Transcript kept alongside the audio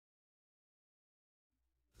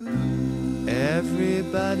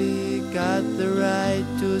Everybody got the right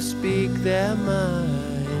to speak their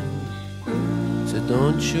mind, so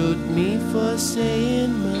don't shoot me for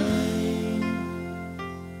saying mine.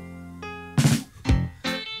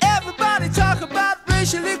 Everybody talk about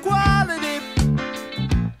racial equality,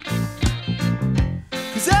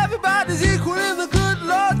 'cause everybody's equal in the good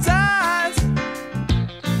Lord's eyes.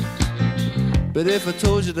 But if I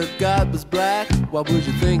told you that God was black, what would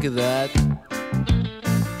you think of that?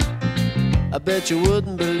 I bet you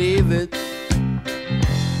wouldn't believe it.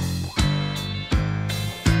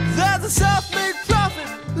 There's a self-made prophet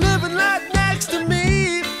living right next to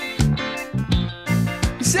me.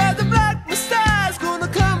 He said the black Messiah's gonna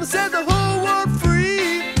come and set the whole world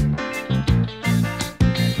free.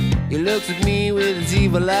 He looked at me with his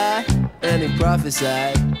evil eye and he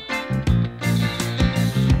prophesied,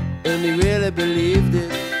 and he really believed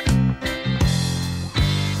it.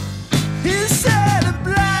 He said a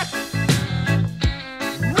black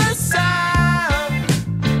Messiah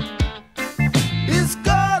is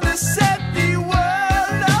gonna set the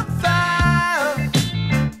world on fire,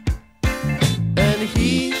 and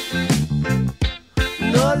he's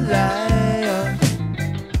no liar,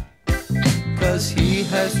 'cause he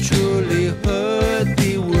has truly heard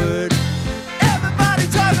the word. Everybody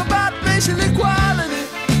talk about racial equality,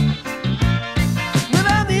 but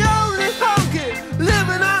I'm the only honky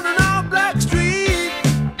living on an all-black street.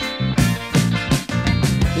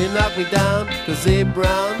 They knock me down 'cause they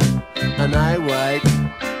brown and I white.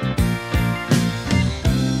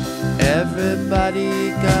 Everybody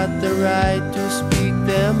got the right to speak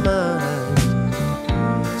their mind,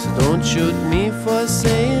 so don't shoot me for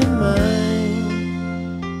saying mine.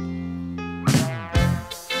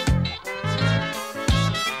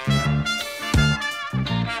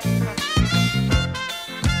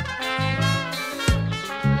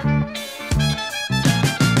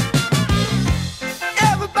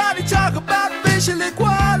 Everybody talk about racial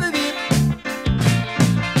equality.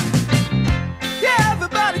 Yeah,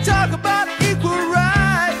 everybody talk about equal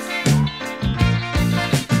rights.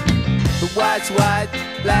 The white's white,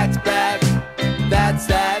 black's black, that's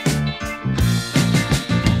that,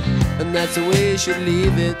 and that's the way you should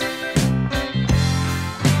leave it.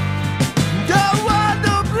 Don't want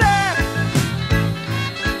no black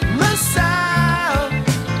Messiah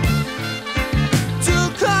to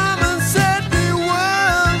come and set the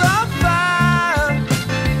world on fire.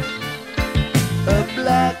 A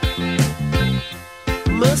black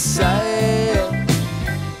Messiah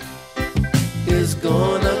is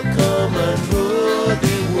gonna come and rule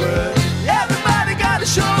the world. Everybody gotta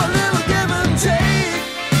show a little give and take.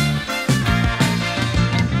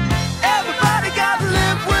 Everybody gotta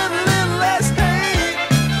live with a little less hate.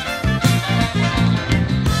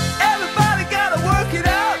 Everybody gotta work it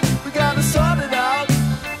out, we gotta sort it out.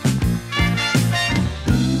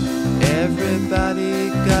 Everybody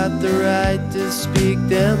got the right to speak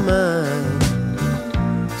their mind,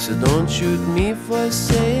 so don't shoot me for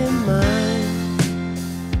saying mine.